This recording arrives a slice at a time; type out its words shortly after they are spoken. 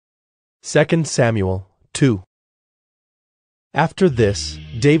2 Samuel 2. After this,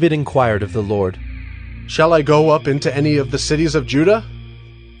 David inquired of the Lord, "Shall I go up into any of the cities of Judah?"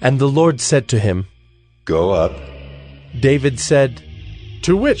 And the Lord said to him, Go up. David said,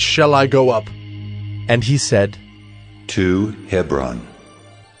 "To which shall I go up?" And he said, To Hebron.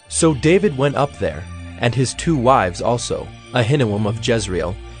 So David went up there, and his 2 wives also, Ahinoam of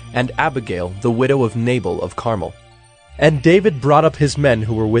Jezreel, and Abigail the widow of Nabal of Carmel. And David brought up his men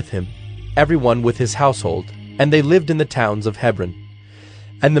who were with him, everyone with his household, and they lived in the towns of Hebron.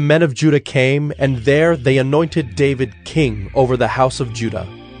 And the men of Judah came, and there they anointed David king over the house of Judah.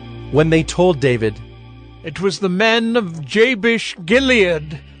 When they told David, "It was the men of Jabesh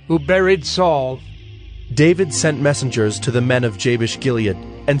Gilead who buried Saul," David sent messengers to the men of Jabesh Gilead,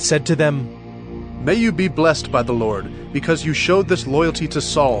 and said to them, "May you be blessed by the Lord, because you showed this loyalty to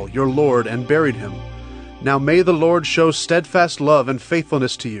Saul, your lord, and buried him. Now may the Lord show steadfast love and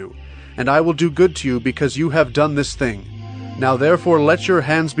faithfulness to you, and I will do good to you because you have done this thing. Now therefore let your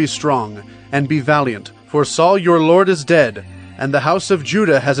hands be strong, and be valiant, for Saul your lord is dead, and the house of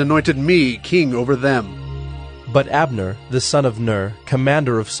Judah has anointed me king over them." But Abner, the son of Ner,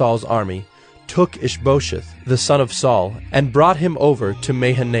 commander of Saul's army, took Ishbosheth, the son of Saul, and brought him over to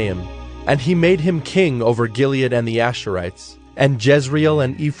Mahanaim. And he made him king over Gilead and the Asherites, and Jezreel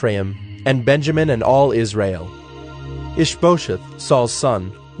and Ephraim, and Benjamin and all Israel. Ishbosheth, Saul's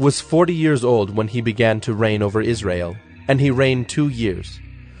son, was 40 years old when he began to reign over Israel, and he reigned 2 years.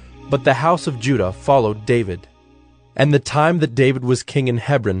 But the house of Judah followed David. And the time that David was king in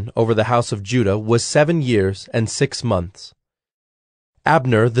Hebron over the house of Judah was 7 years and 6 months.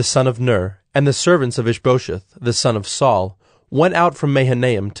 Abner the son of Ner, and the servants of Ishbosheth the son of Saul, went out from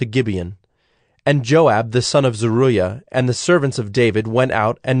Mahanaim to Gibeon. And Joab the son of Zeruiah and the servants of David went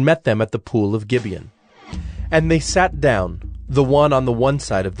out and met them at the pool of Gibeon. And they sat down, the one on the one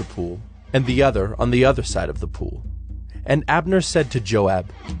side of the pool, and the other on the other side of the pool. And Abner said to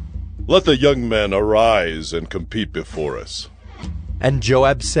Joab, "Let the young men arise and compete before us." And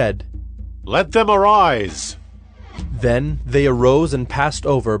Joab said, "Let them arise." Then they arose and passed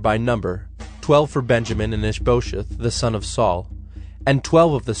over by number, 12 for Benjamin and Ishbosheth the son of Saul, and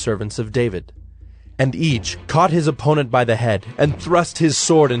 12 of the servants of David. And each caught his opponent by the head, and thrust his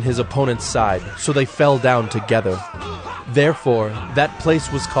sword in his opponent's side, so they fell down together. Therefore that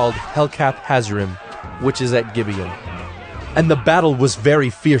place was called Helkath Hazarim, which is at Gibeon. And the battle was very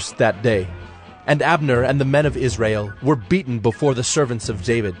fierce that day. And Abner and the men of Israel were beaten before the servants of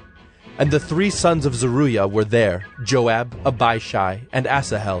David. And the 3 sons of Zeruiah were there, Joab, Abishai, and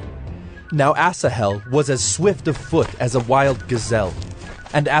Asahel. Now Asahel was as swift of foot as a wild gazelle.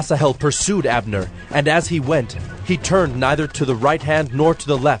 And Asahel pursued Abner, and as he went, he turned neither to the right hand nor to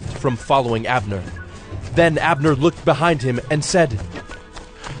the left from following Abner. Then Abner looked behind him and said,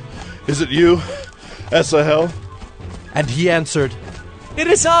 "Is it you, Asahel?" And he answered, "It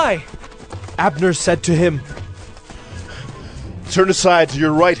is I." Abner said to him, "Turn aside to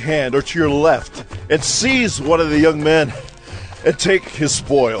your right hand or to your left, and seize one of the young men, and take his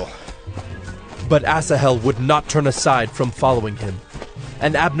spoil." But Asahel would not turn aside from following him.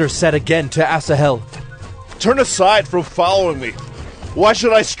 And Abner said again to Asahel, "Turn aside from following me. Why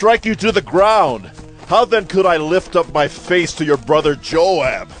should I strike you to the ground? How then could I lift up my face to your brother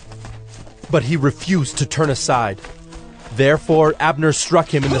Joab?" But he refused to turn aside. Therefore Abner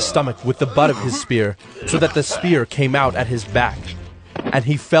struck him in the stomach with the butt of his spear, so that the spear came out at his back. And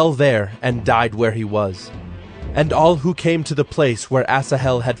he fell there and died where he was. And all who came to the place where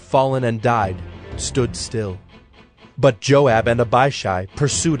Asahel had fallen and died stood still. But Joab and Abishai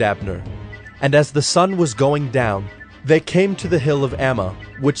pursued Abner. And as the sun was going down, they came to the hill of Ammah,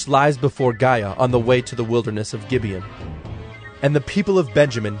 which lies before Giah on the way to the wilderness of Gibeon. And the people of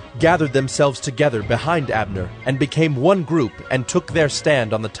Benjamin gathered themselves together behind Abner, and became one group, and took their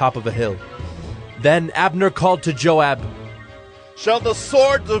stand on the top of a hill. Then Abner called to Joab, "Shall the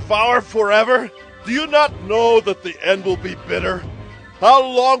sword devour forever? Do you not know that the end will be bitter? How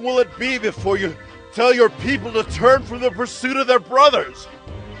long will it be before you tell your people to turn from the pursuit of their brothers?"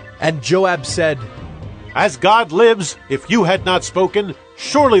 And Joab said, "As God lives, if you had not spoken,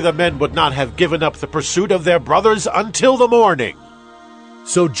 surely the men would not have given up the pursuit of their brothers until the morning."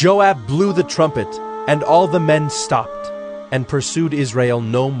 So Joab blew the trumpet, and all the men stopped, and pursued Israel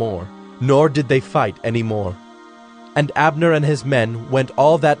no more, nor did they fight any more. And Abner and his men went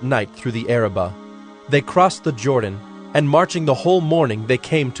all that night through the Arabah. They crossed the Jordan, and marching the whole morning they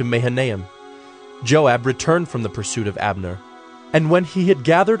came to Mahanaim. Joab returned from the pursuit of Abner. And when he had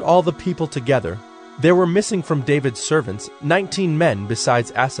gathered all the people together, there were missing from David's servants 19 men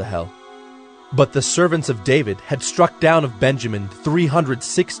besides Asahel. But the servants of David had struck down of Benjamin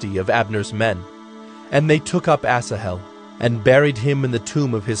 360 of Abner's men. And they took up Asahel, and buried him in the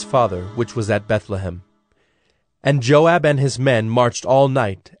tomb of his father, which was at Bethlehem. And Joab and his men marched all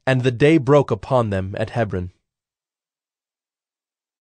night, and the day broke upon them at Hebron.